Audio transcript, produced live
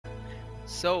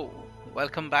So,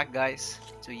 welcome back, guys,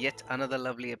 to yet another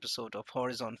lovely episode of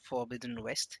Horizon Forbidden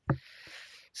West.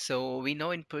 So, we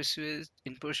know in pursuit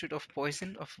of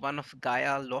poison of one of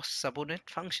Gaia lost subordinate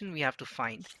function, we have to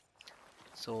find.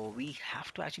 So, we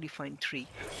have to actually find three.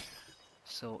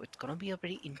 So, it's gonna be a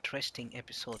very interesting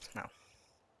episode now.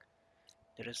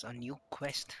 There is a new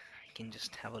quest. I can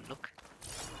just have a look.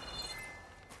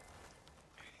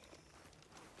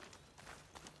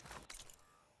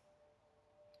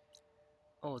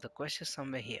 Oh, the quest is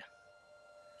somewhere here.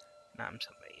 Nah, I'm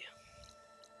somewhere here.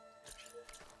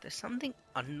 There's something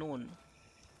unknown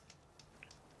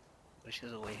which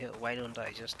is over here. Why don't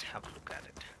I just have a look at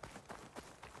it?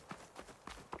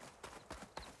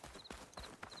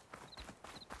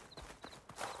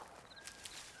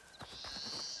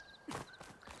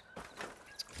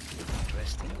 It's going to be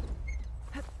interesting.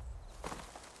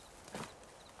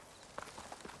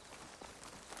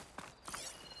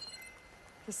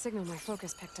 The signal my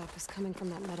focus picked up is coming from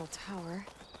that metal tower.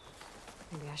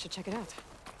 Maybe I should check it out.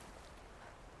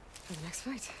 For the next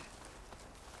fight.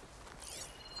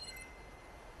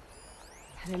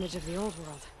 An image of the old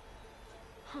world.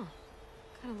 Huh.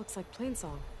 Kinda looks like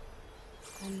Plainsong.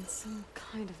 And some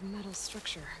kind of metal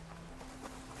structure.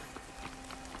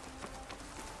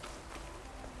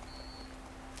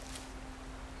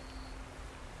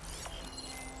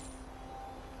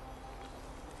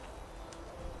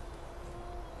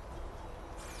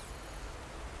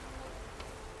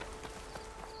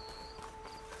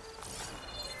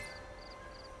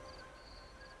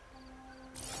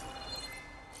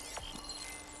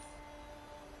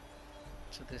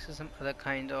 So this is some other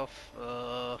kind of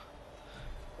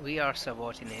VR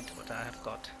subordinate what I have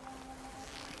got.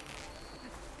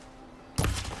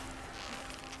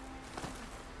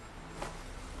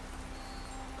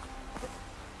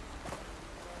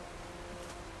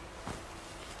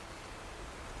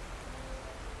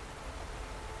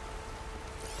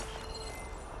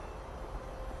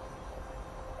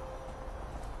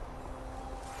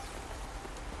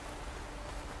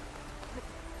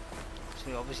 So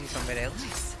obviously somewhere else.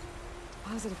 Nice.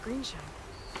 Positive green shine.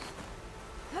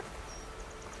 I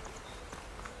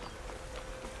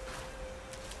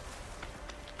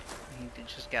need to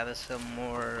just gather some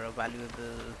more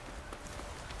valuable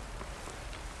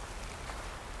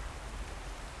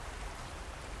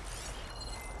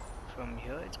from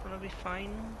here. It's gonna be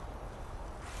fine.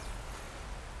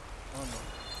 Oh no.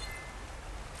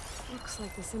 Looks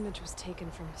like this image was taken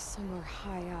from somewhere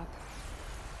high up.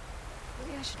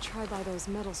 Maybe I should try by those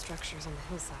metal structures on the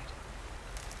hillside.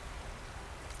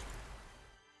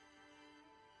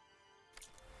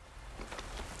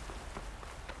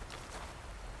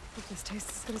 Hope this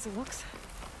tastes as good as it looks.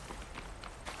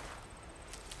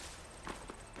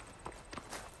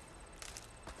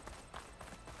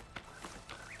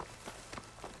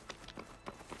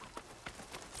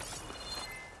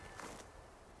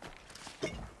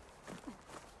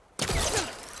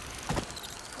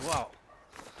 Wow.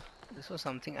 This was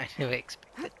something I never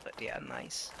expected, but yeah,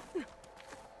 nice.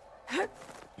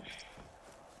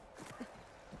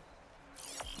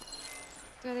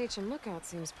 That ancient lookout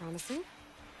seems promising.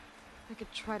 I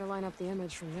could try to line up the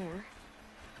image from there.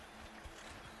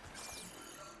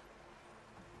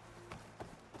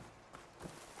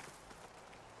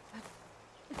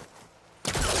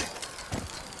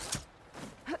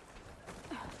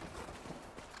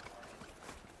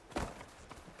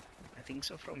 I think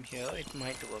so from here it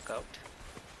might work out.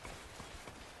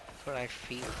 That's what I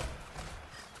feel.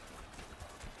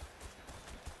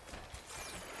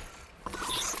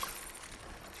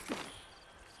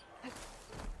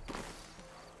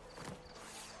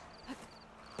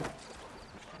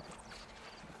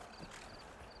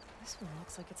 This one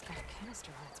looks like it's got a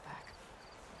canister on its back.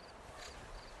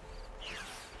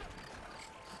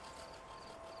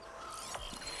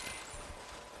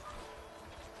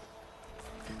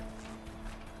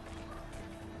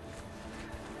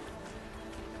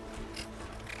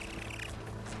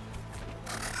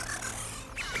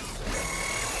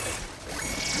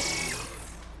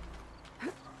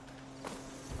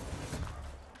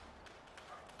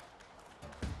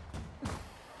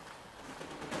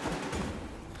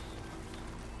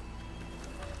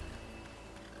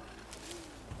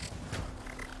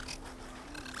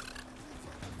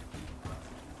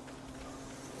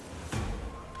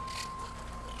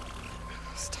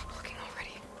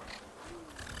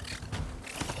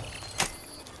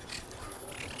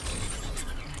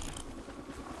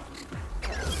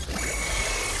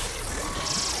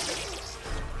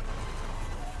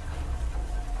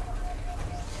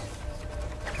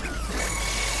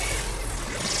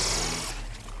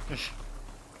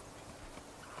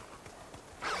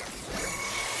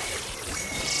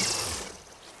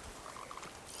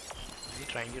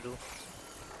 trying to do.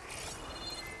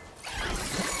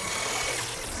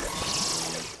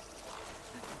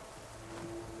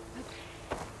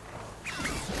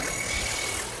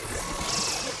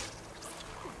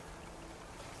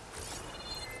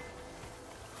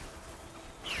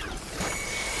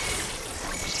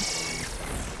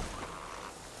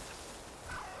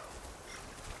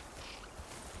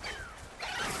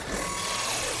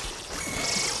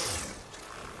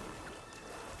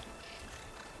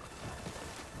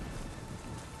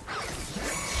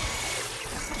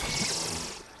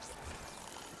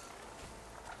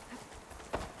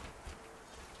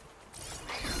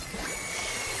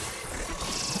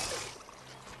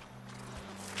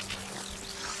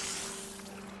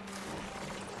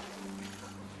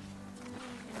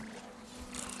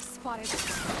 Spotted.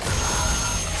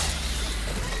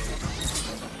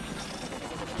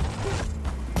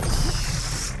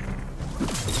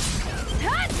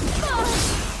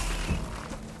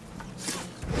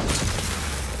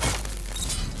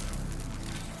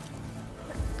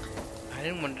 I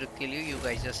didn't want to kill you, you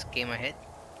guys just came ahead.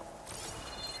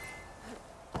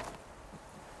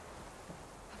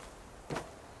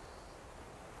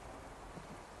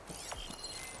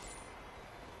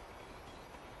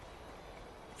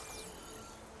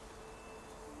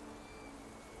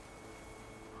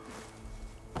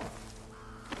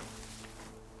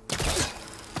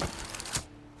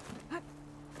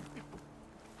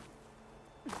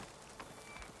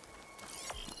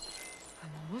 I'm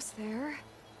almost there.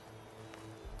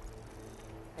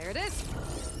 There it is.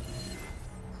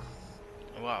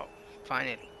 Wow,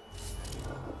 finally.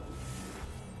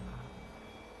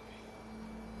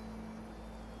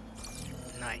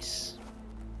 Nice.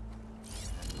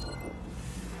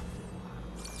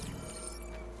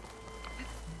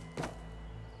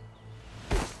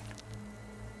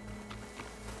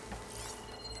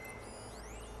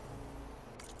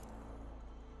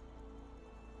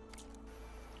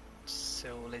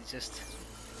 So let's just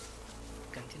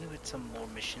continue with some more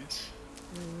missions.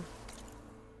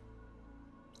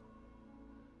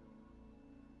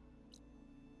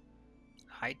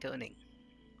 High turning.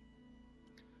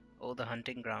 Oh, the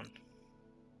hunting ground.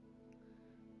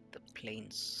 The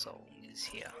plains song is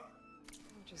here.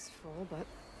 Which is full, but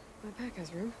my pack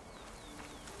has room.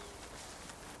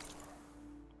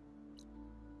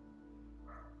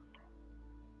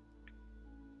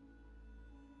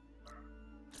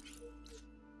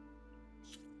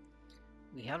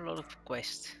 We have a lot of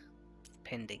quests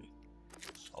pending,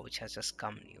 or which has just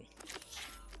come new.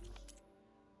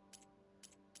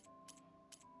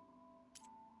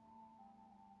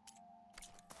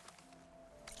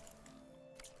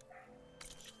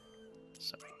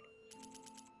 Sorry.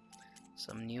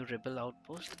 Some new rebel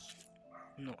outpost.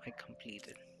 No, I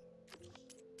completed.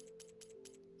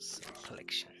 Some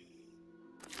collection.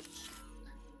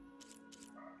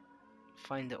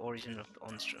 Find the origin of the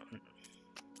monster.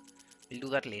 We'll do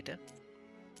that later.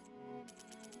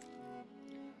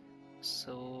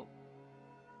 So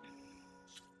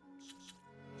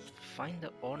find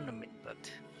the ornament,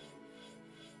 but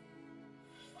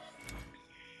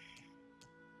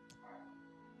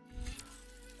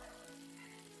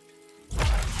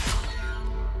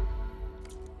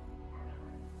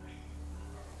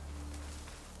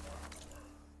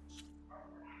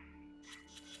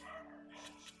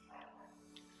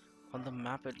on the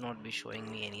map it not be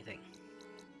showing me anything.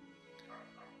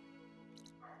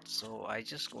 So I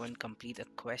just go and complete a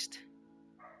quest,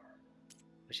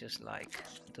 which is like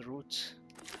the roots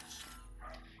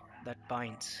that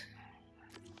binds.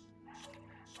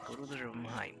 Go to the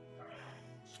Rumheim.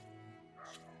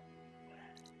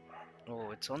 Oh,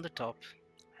 it's on the top.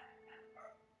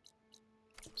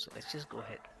 So let's just go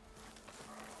ahead.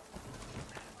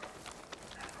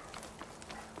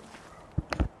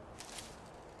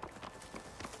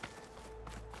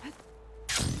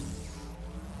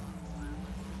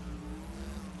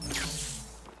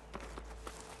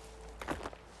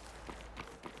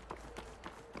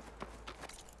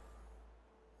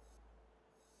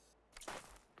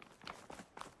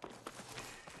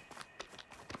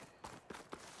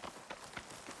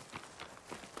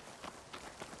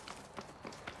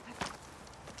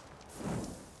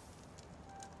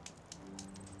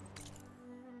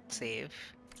 Save.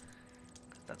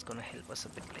 That's gonna help us a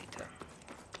bit later.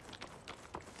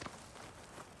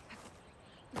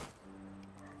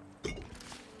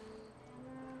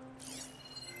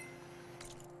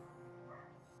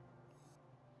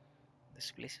 This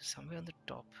place is somewhere on the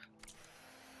top.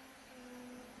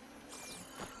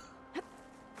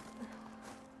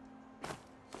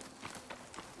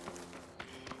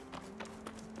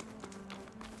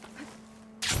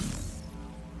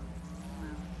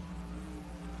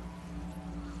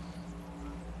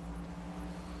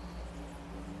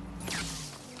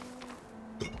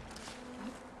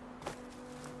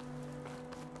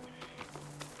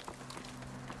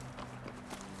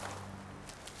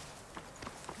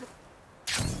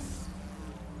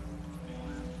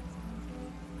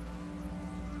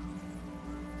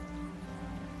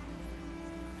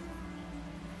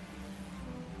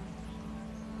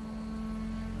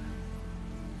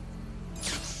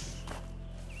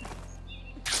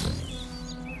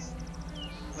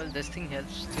 Well, this thing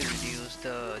helps to reduce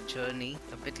the journey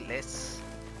a bit less.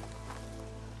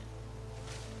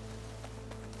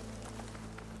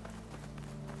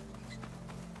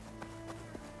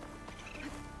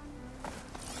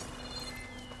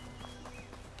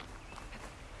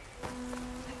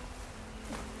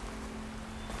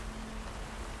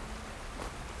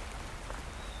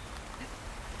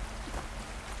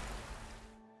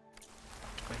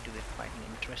 It's going to be quite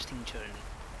an interesting journey.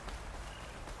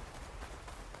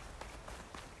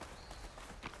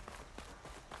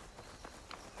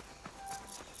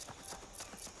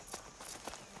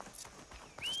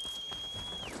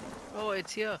 Oh,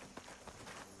 it's here.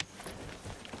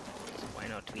 So why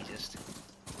not we just...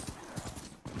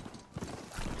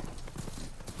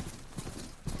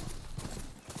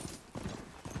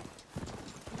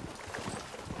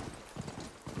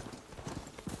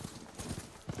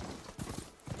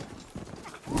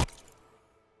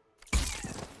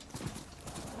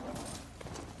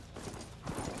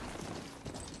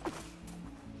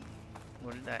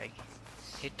 What did I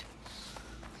hit?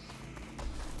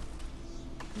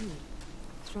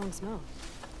 Strong smell.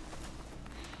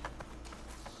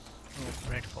 Oh,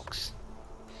 red fox.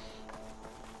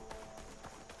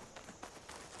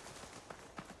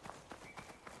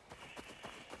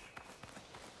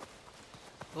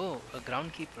 Oh, a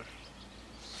groundkeeper.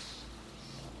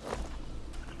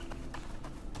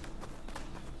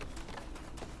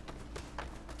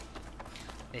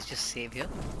 Let's just save here,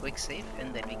 quick save,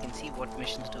 and then we can see what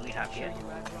missions do we have Sure, here.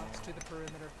 you add rocks to the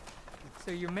perimeter.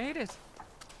 So you made it.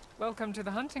 Welcome to the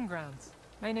hunting grounds.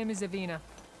 My name is Avina.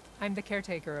 I'm the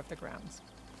caretaker of the grounds.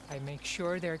 I make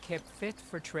sure they're kept fit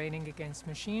for training against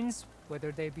machines,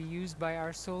 whether they be used by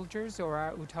our soldiers or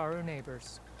our Utaru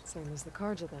neighbors. Same as the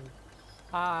Karja then.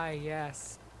 Ah,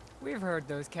 yes. We've heard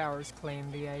those cowards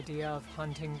claim the idea of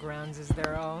hunting grounds as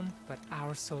their own, but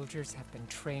our soldiers have been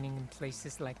training in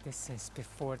places like this since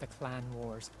before the clan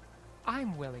wars.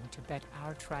 I'm willing to bet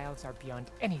our trials are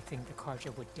beyond anything the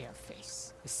Karja would dare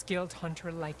face. A skilled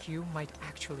hunter like you might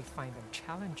actually find them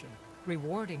challenging,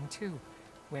 rewarding too.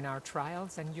 Win our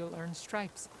trials and you'll earn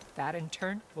stripes. That in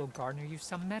turn will garner you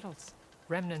some medals.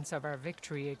 Remnants of our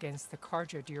victory against the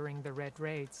Karja during the Red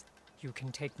Raids. You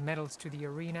can take medals to the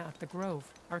arena at the Grove,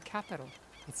 our capital.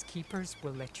 Its keepers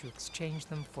will let you exchange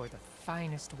them for the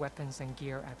finest weapons and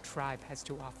gear our tribe has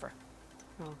to offer.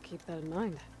 I'll keep that in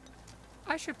mind.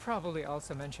 I should probably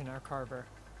also mention our carver.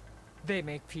 They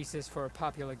make pieces for a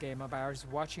popular game of ours.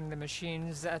 Watching the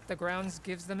machines at the grounds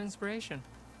gives them inspiration.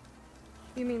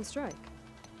 You mean strike?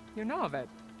 You know of it.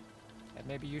 And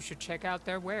maybe you should check out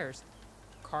their wares.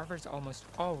 Carvers almost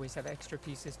always have extra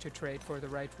pieces to trade for the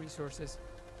right resources.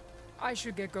 I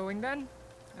should get going then.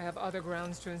 I have other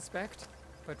grounds to inspect,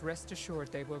 but rest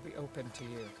assured they will be open to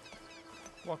you.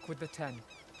 Walk with the 10.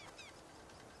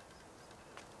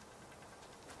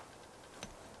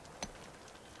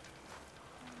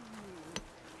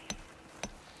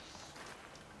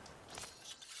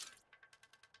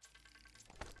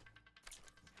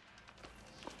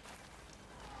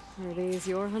 Are these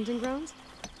your hunting grounds?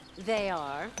 They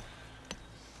are.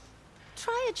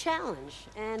 Try a challenge,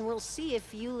 and we'll see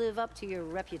if you live up to your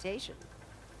reputation.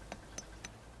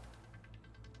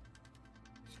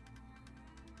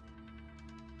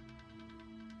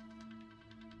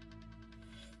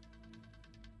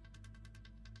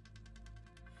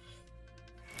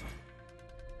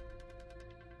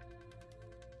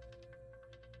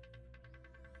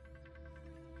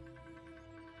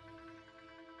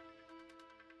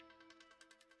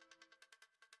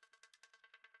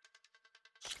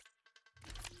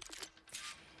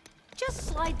 Just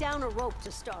slide down a rope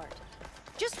to start.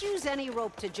 Just use any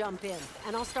rope to jump in,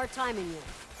 and I'll start timing you.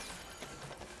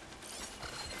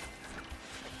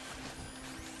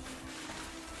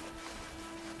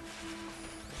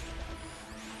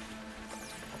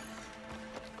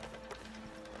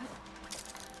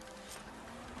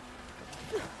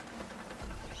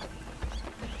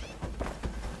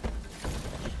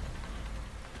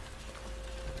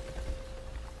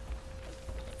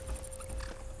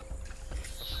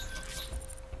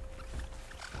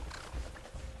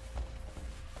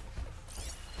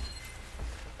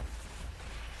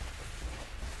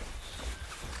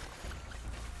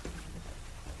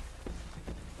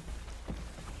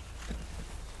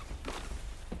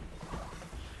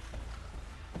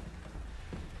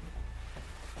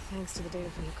 Thanks to the data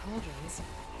from the cauldrons,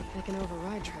 they can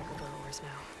override tracker burrowers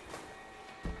now.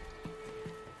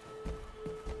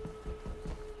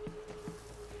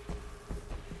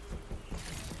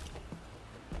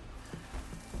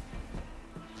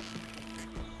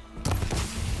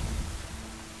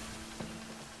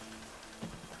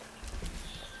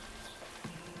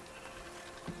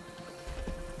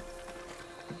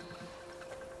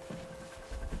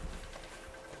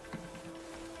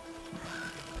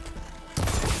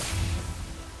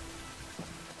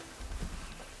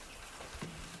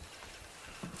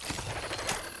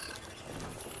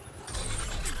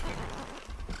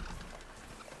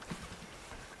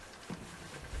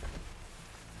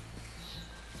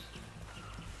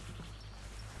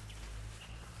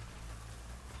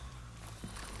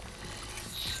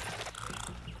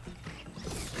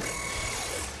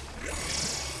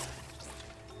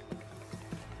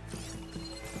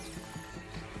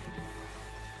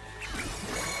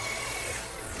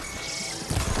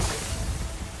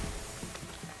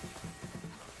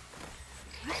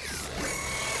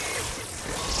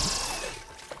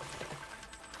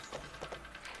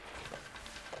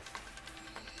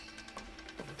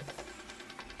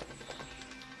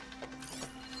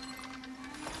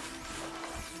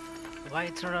 Why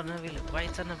it's not unavailable? Why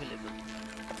it's unavailable?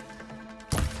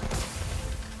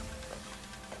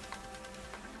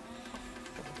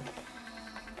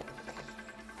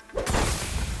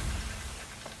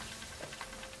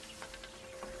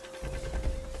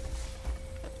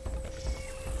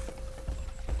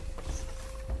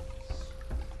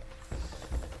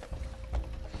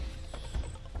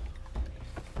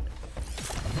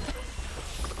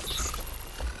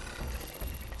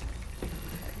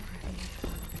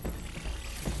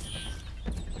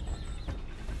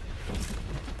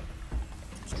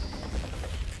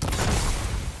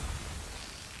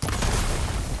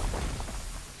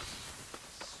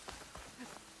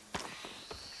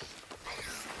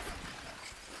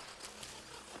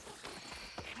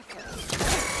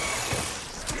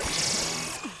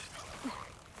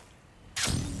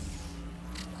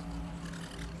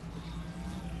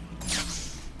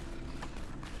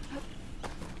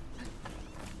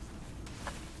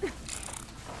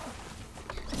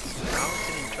 Now it's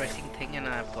an interesting thing, and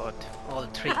I've got all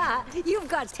three. You've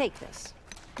got to take this.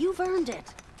 You've earned it.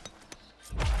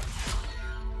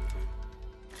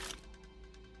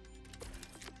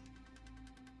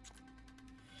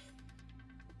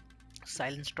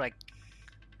 Silent strike.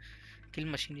 Kill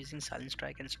machine using silent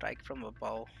strike and strike from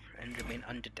above and remain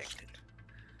undetected.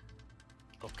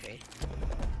 Okay.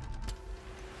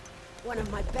 One of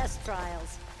my best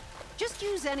trials. Just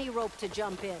use any rope to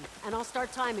jump in, and I'll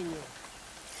start timing you.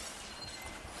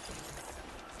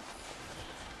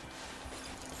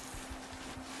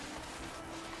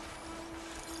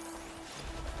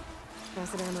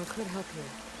 Acid ammo could help here.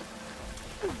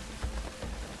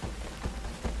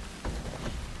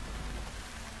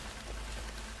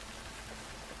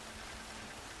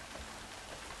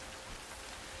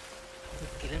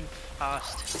 Kill him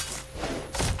fast.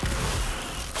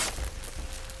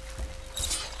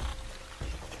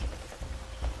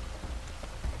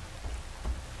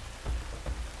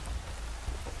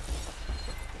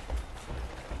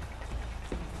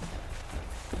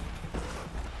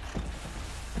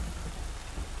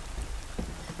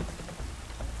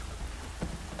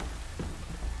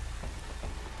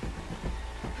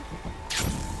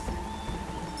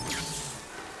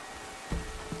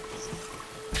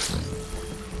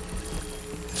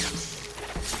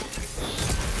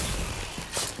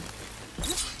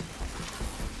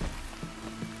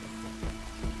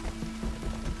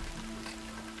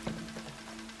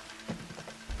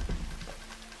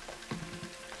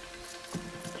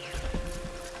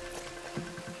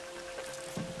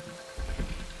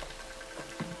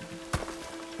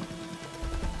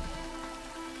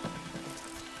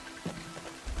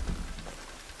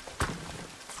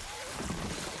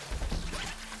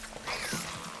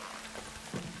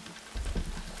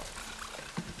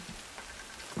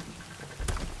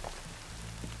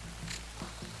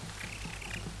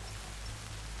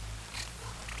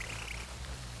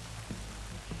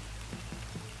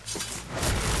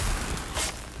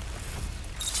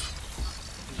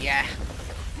 Yeah.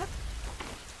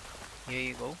 Here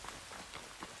you go.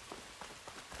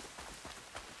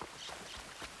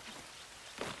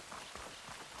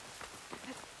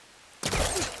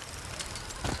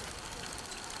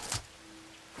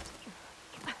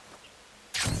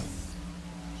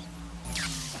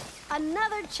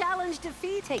 Another challenge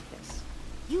defeat. Take this.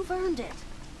 You've earned it.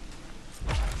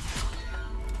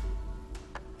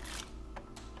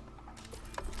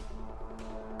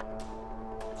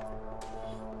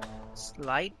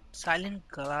 Silent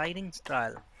gliding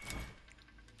style.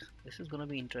 This is gonna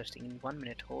be interesting. In 1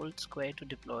 minute, hold square to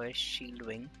deploy shield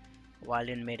wing while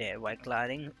in midair. While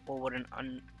gliding over an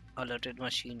unalerted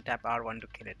machine, tap R1 to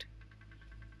kill it.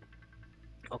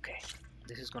 Okay,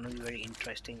 this is gonna be a very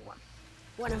interesting one.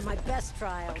 One of my best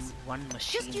trials. In one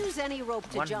machine. Just use any rope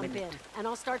to 1 jump minute. in, and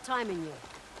I'll start timing you.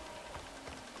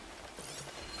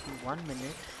 In 1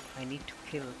 minute, I need to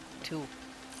kill 2. 1,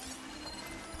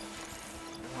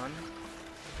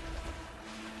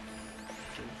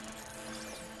 2.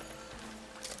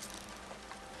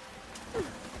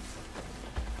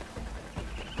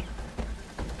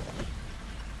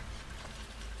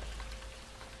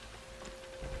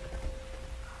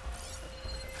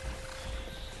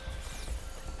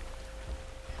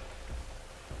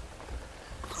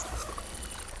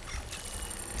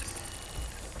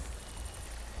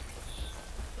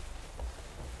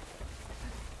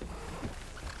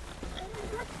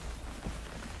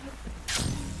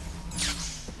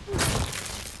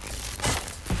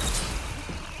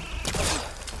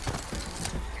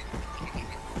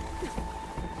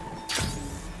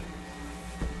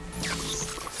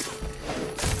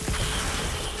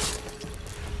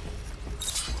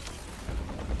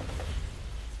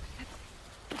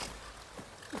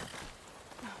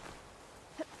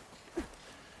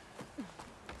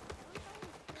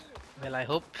 Well, I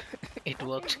hope it But they're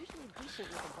worked. usually decent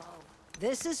with a bow.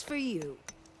 This is for you.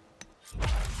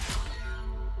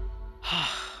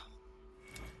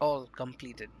 All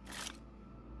completed.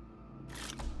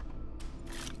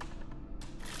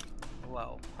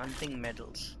 Wow, hunting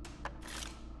medals.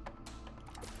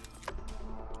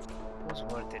 Was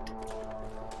worth it.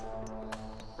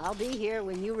 I'll be here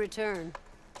when you return.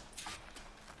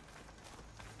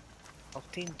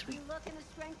 Obtain 3. You looking to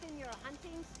strengthen your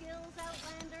hunting skills,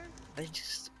 Outlander? Let's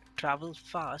just travel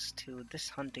fast to this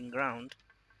hunting ground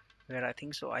where I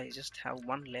think so I just have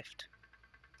 1 left.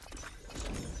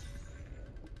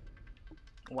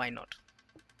 Why not?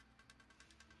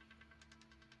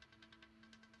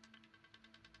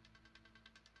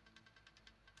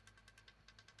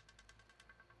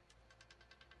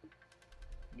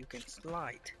 You can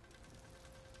slide.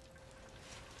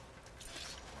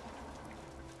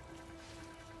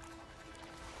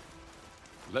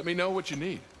 Let me know what you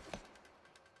need.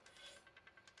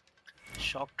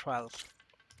 Shock trial.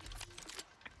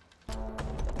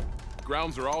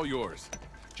 Grounds are all yours.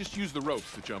 Just use the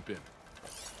ropes to jump in.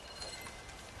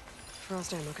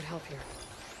 Frost ammo could help here.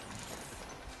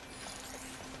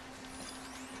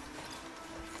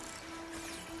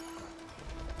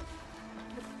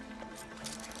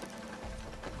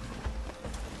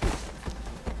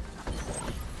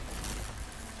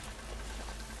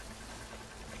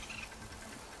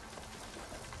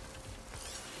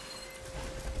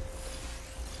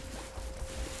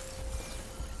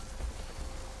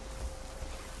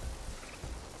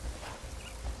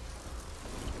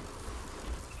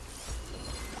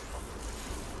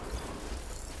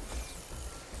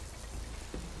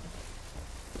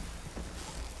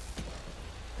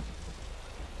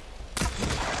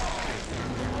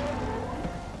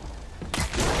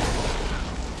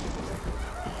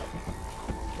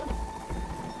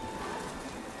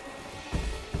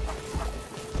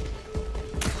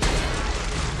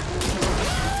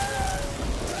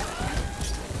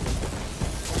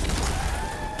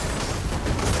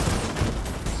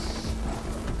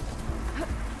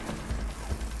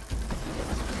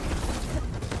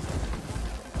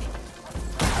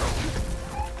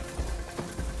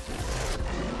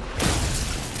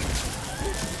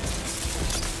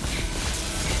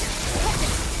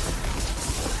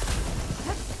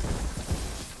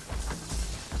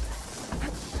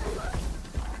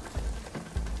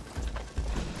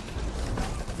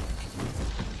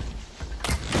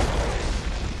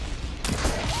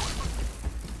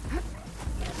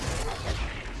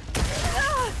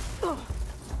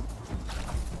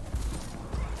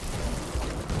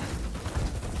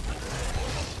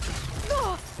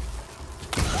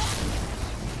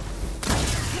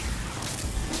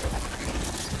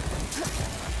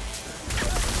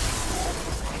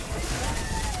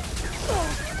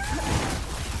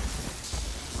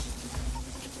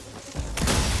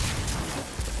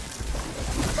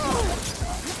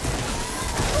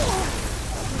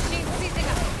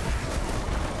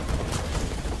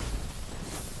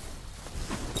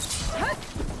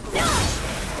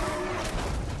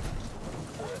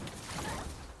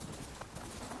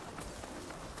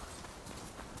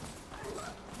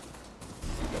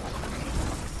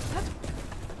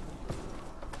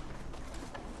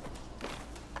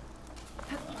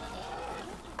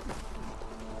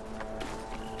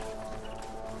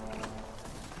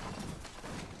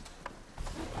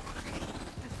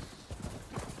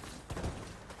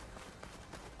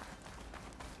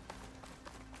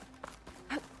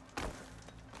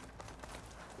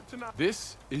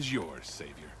 This is yours,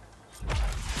 Savior.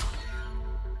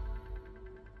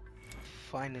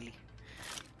 Finally.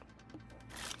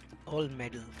 All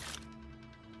medal.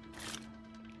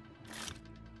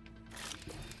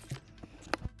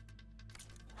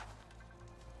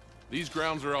 These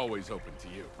grounds are always open to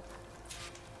you.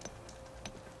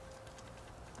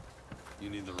 You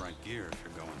need the right gear if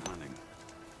you're going hunting.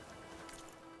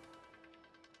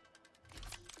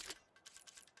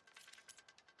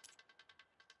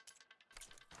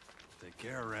 Take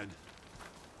care, Red.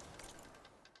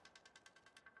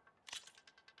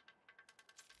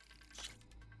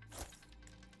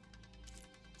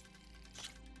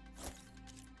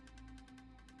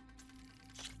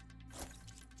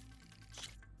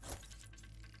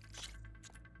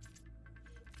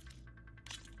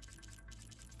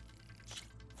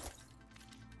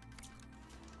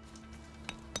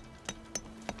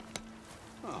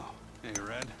 Oh, hey,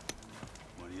 Red.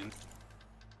 What do you...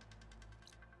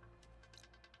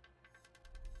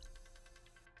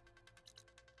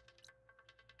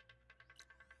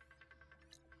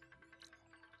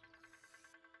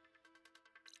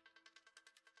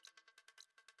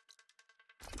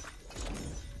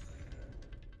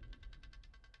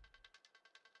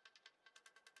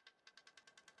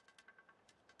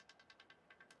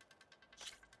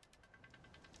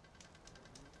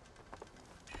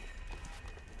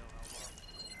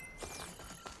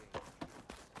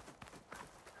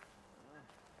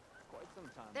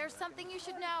 There's something you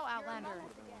should know, Outlander.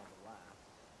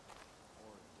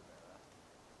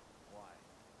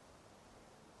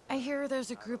 I hear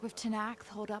there's a group of Tenakth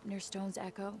holed up near Stone's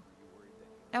Echo.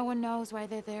 No one knows why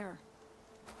they're there.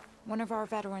 One of our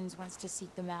veterans wants to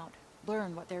seek them out,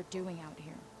 learn what they're doing out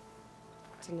here.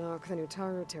 Tenakth, the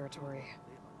Utaru territory.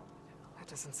 That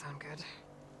doesn't sound good.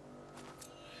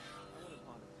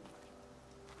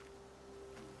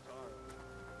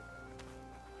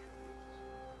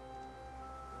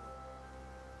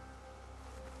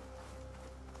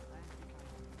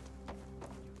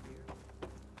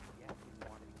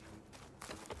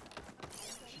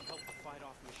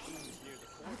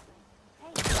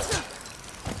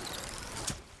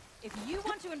 If you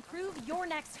want to improve your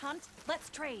next hunt, let's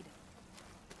trade.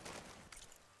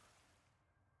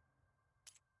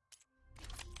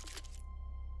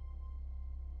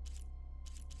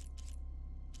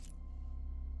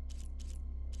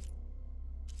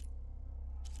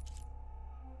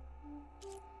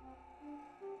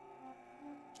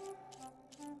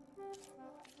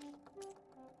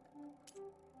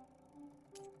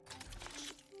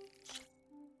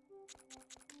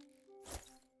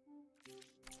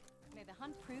 May the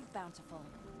hunt prove bountiful.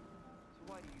 So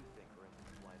why do you think we're in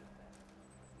the flight of men?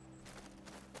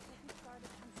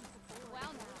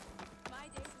 Well now, my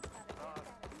days is better.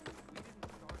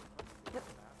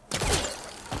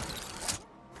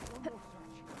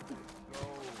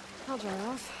 I'll dry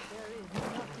off. There is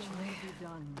nothing to be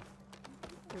done.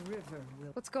 The river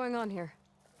will... What's going on here?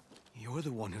 You're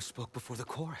the one who spoke before the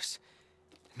chorus.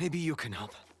 Maybe you can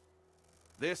help.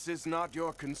 This is not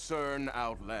your concern,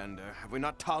 Outlander. Have we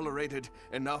not tolerated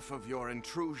enough of your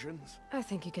intrusions? I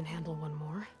think you can handle one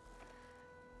more.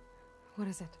 What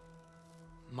is it?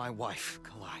 My wife,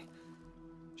 Kalai.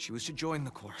 She was to join the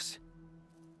chorus.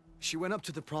 She went up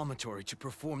to the promontory to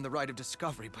perform the rite of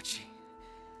discovery, but she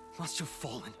must have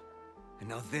fallen. And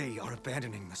now they are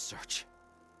abandoning the search.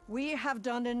 We have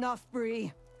done enough,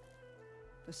 Bree.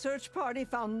 The search party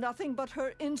found nothing but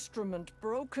her instrument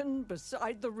broken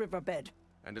beside the riverbed.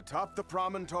 And atop the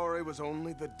promontory was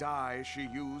only the dye she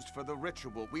used for the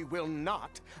ritual. We will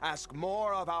not ask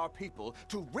more of our people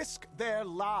to risk their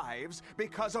lives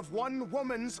because of one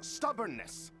woman's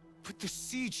stubbornness. But the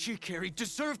seed she carried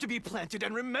deserved to be planted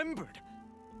and remembered.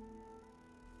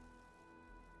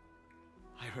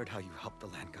 I heard how you helped the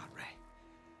land god Ray.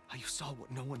 How you saw what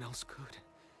no one else could.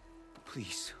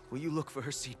 Please, will you look for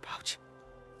her seed pouch?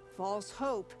 False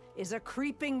hope is a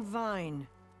creeping vine.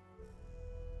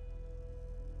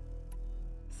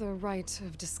 The rite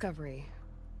of discovery.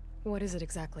 What is it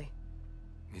exactly?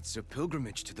 It's a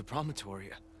pilgrimage to the promontory.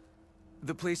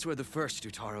 The place where the first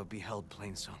Utaru beheld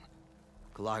Plainsong.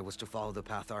 Kalai was to follow the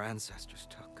path our ancestors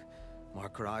took.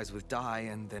 Mark her eyes with dye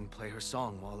and then play her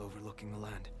song while overlooking the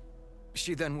land.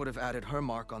 She then would have added her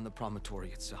mark on the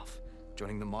promontory itself,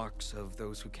 joining the marks of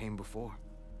those who came before.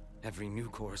 Every new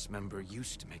chorus member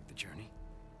used to make the journey.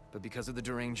 But because of the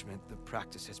derangement, the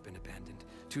practice has been abandoned.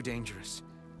 Too dangerous.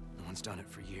 No one's done it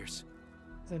for years.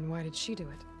 Then why did she do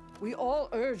it? We all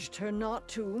urged her not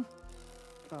to.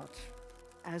 But,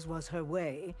 as was her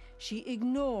way, she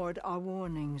ignored our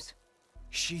warnings.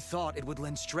 She thought it would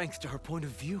lend strength to her point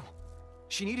of view.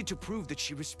 She needed to prove that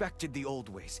she respected the old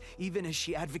ways, even as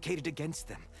she advocated against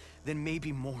them. Then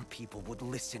maybe more people would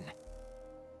listen.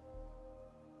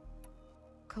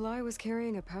 Kalai was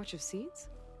carrying a pouch of seeds?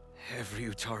 Every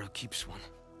Utaru keeps one.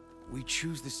 We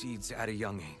choose the seeds at a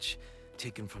young age,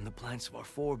 taken from the plants of our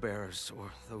forebears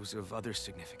or those of other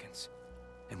significance.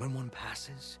 And when one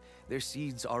passes, their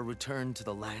seeds are returned to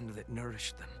the land that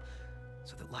nourished them,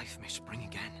 so that life may spring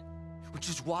again. Which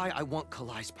is why I want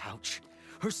Kalai's pouch.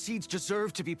 Her seeds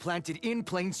deserve to be planted in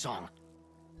Plainsong.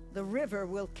 The river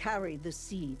will carry the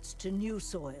seeds to new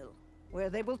soil, where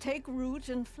they will take root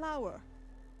and flower.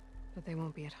 But they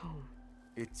won't be at home.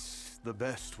 It's the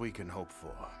best we can hope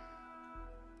for.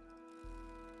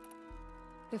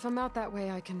 If I'm out that way,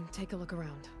 I can take a look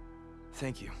around.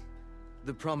 Thank you.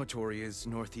 The promontory is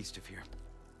northeast of here.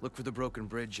 Look for the broken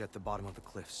bridge at the bottom of the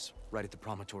cliffs, right at the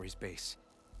promontory's base.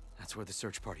 That's where the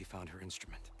search party found her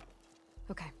instrument.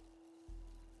 Okay.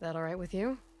 That all right with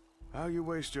you? How you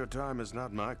waste your time is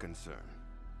not my concern.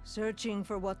 Searching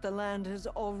for what the land has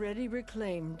already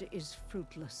reclaimed is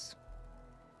fruitless.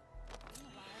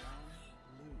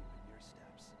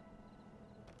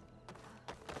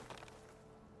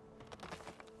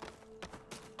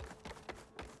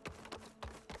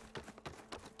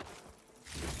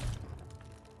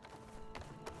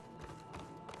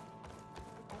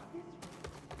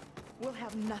 We'll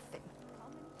have nothing.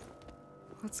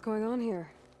 What's going on here?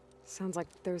 Sounds like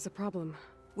there's a problem.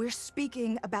 We're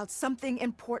speaking about something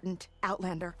important,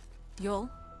 Outlander. You'll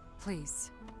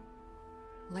Please.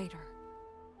 Later.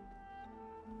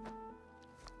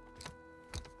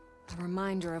 A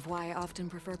reminder of why I often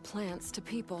prefer plants to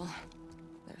people.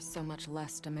 They're so much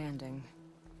less demanding.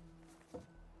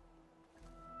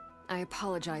 I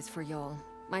apologize for Yol.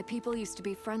 My people used to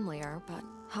be friendlier, but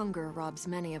hunger robs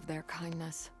many of their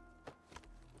kindness.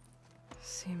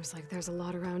 Seems like there's a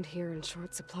lot around here in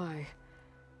short supply.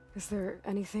 Is there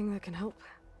anything that can help?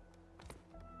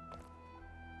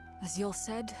 As Yol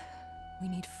said, we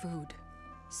need food.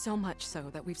 So much so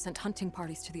that we've sent hunting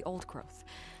parties to the Old Growth,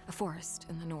 a forest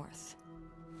in the north.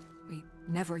 We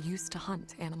never used to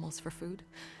hunt animals for food.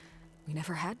 We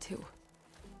never had to.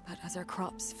 But as our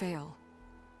crops fail,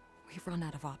 we've run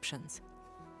out of options.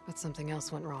 But something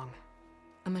else went wrong.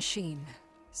 A machine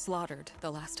slaughtered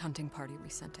the last hunting party we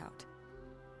sent out.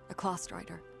 A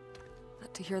Clawstrider.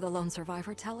 But to hear the lone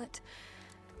survivor tell it,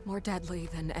 more deadly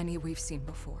than any we've seen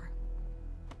before.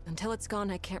 Until it's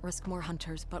gone, I can't risk more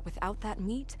hunters, but without that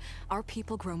meat, our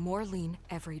people grow more lean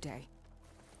every day.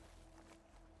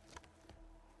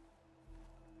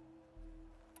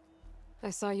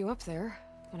 I saw you up there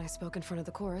when I spoke in front of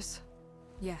the chorus.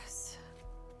 Yes.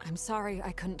 I'm sorry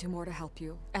I couldn't do more to help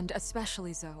you, and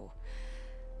especially Zoe.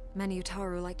 Many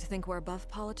Utaru like to think we're above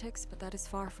politics, but that is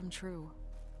far from true.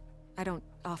 I don't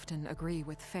often agree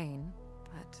with Fane,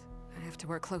 but I have to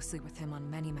work closely with him on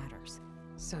many matters.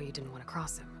 So you didn't want to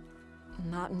cross him?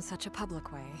 Not in such a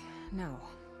public way, no.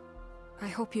 I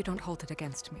hope you don't hold it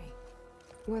against me.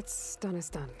 What's done is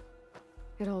done.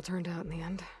 It all turned out in the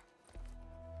end.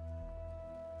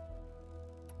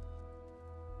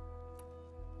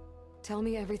 Tell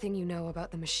me everything you know about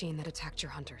the machine that attacked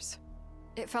your hunters.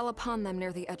 It fell upon them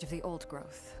near the edge of the Old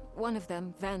Growth. One of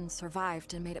them, Ven,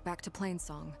 survived and made it back to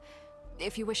Plainsong.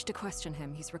 If you wish to question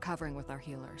him, he's recovering with our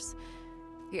healers.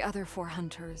 The other 4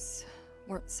 hunters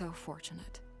weren't so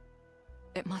fortunate.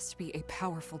 It must be a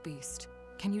powerful beast.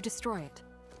 Can you destroy it?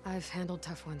 I've handled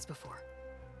tough ones before.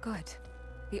 Good.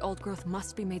 The Old Growth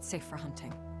must be made safe for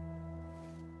hunting.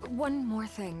 One more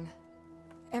thing.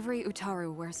 Every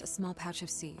Utaru wears a small pouch of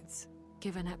seeds,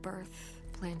 given at birth,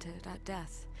 planted at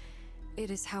death. It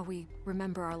is how we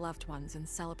remember our loved ones and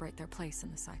celebrate their place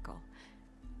in the cycle.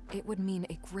 It would mean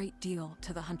a great deal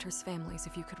to the hunters' families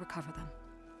if you could recover them.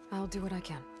 I'll do what I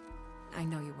can. I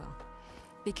know you will.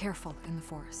 Be careful in the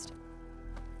forest.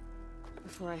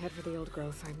 Before I head for the Old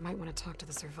Growth, I might want to talk to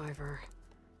the survivor.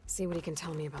 See what he can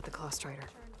tell me about the Clawstrider.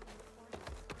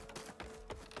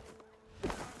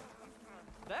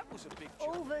 That was a big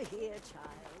jump. Over here,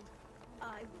 child.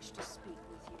 I wish to speak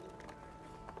with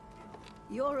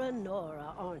you. You're a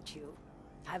Nora, aren't you?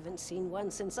 Haven't seen one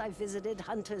since I visited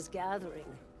Hunter's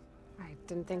Gathering. I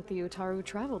didn't think the Utaru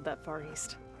traveled that far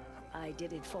east. I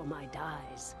did it for my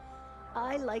dyes.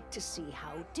 I like to see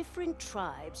how different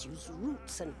tribes use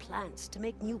roots and plants to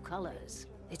make new colors.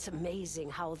 It's amazing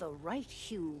how the right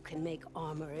hue can make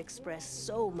armor express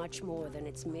so much more than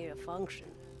its mere function.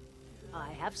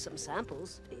 I have some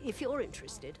samples, if you're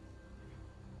interested.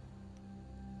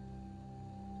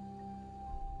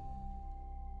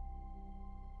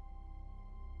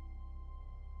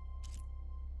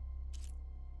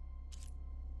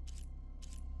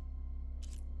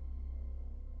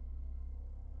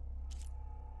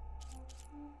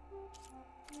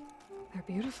 They're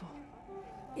beautiful.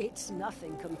 It's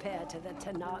nothing compared to the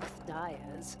Tanakh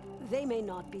dyers. They may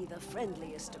not be the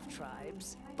friendliest of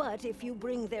tribes, but if you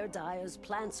bring their dyers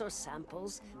plants or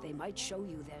samples, they might show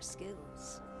you their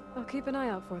skills. I'll keep an eye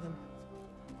out for them.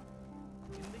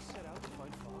 Didn't they set out to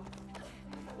find Fa?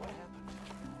 What happened?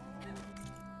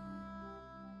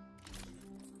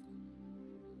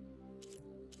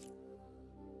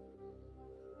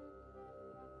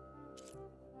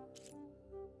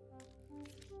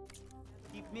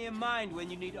 Keep me in mind when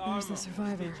you need armor. There's the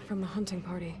survivor from the hunting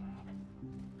party.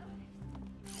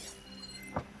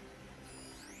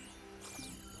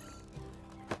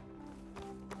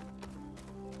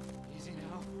 Easy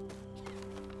now.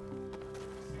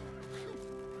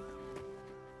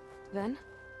 Ven?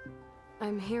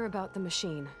 I'm here about the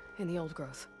machine in the Old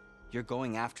Growth. You're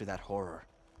going after that horror.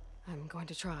 I'm going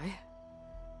to try.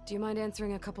 Do you mind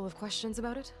answering a couple of questions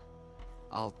about it?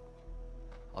 I'll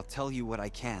tell you what I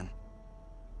can.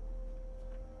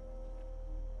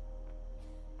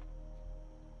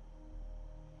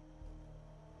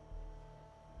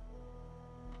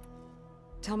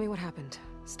 Tell me what happened,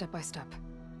 step by step.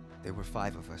 There were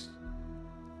 5 of us,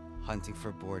 hunting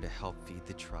for boar to help feed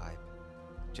the tribe,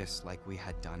 just like we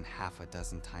had done half a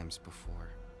dozen times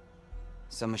before.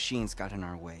 Some machines got in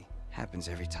our way. Happens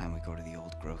every time we go to the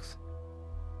Old Growth.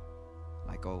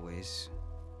 Like always,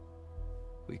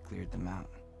 we cleared them out.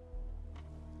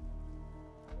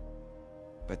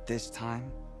 But this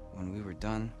time, when we were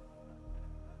done,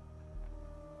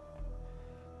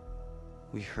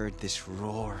 we heard this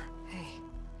roar. Hey,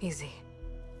 easy.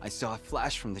 I saw a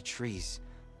flash from the trees,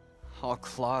 all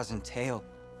claws and tail.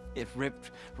 It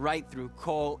ripped right through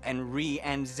Cole and Ree,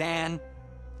 and Zan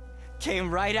came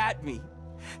right at me,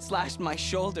 slashed my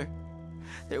shoulder.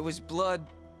 There was blood.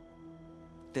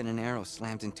 Then an arrow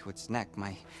slammed into its neck.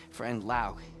 My friend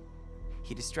Lau,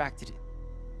 he distracted it.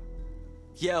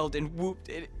 Yelled and whooped.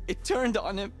 It turned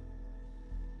on him.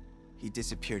 He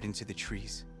disappeared into the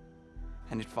trees,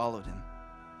 and it followed him.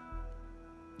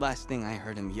 Last thing I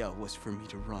heard him yell was for me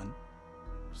to run.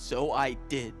 So I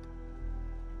did.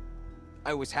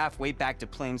 I was halfway back to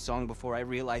Plainsong before I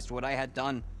realized what I had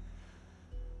done.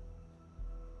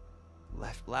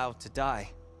 Left Lau to die.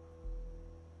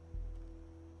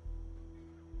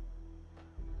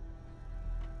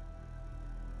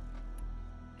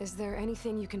 Is there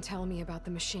anything you can tell me about the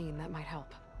machine that might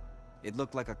help? It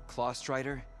looked like a claw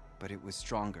strider, but it was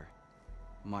stronger.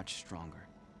 Much stronger.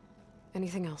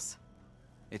 Anything else?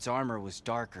 Its armor was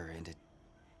darker, and it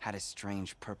had a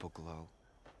strange purple glow.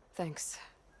 Thanks.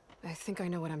 I think I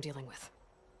know what I'm dealing with.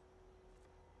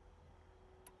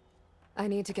 I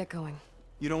need to get going.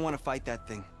 You don't want to fight that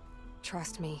thing.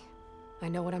 Trust me. I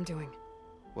know what I'm doing.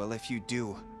 Well, if you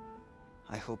do,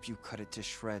 I hope you cut it to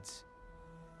shreds.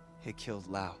 It killed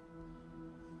Lau,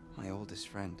 my oldest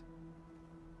friend.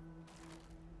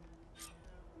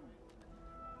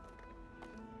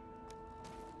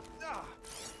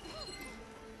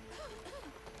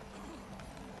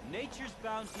 Nature's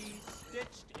bounty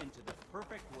stitched into the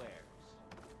perfect wares.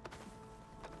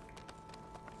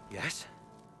 Yes?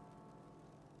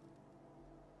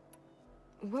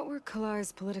 What were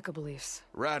Kalai's political beliefs?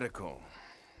 Radical.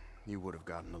 You would have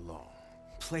gotten along.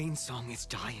 Plainsong is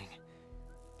dying.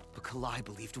 But Kalai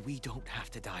believed we don't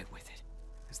have to die with it,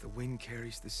 as the wind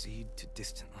carries the seed to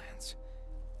distant lands.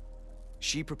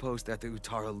 She proposed that the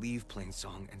Utara leave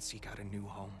Plainsong and seek out a new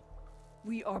home.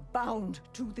 We are bound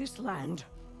to this land.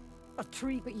 A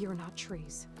tree... But you're not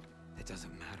trees. It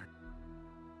doesn't matter.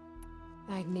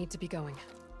 I need to be going.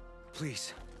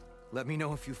 Please, let me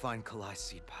know if you find Kalai's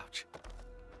seed pouch.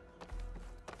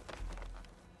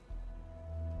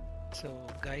 So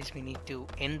guys, we need to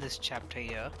end this chapter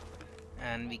here,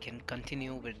 and we can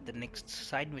continue with the next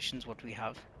side missions what we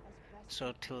have.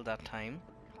 So till that time,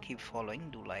 keep following,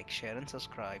 do like, share and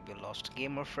subscribe. Your lost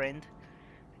gamer friend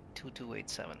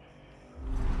 2287.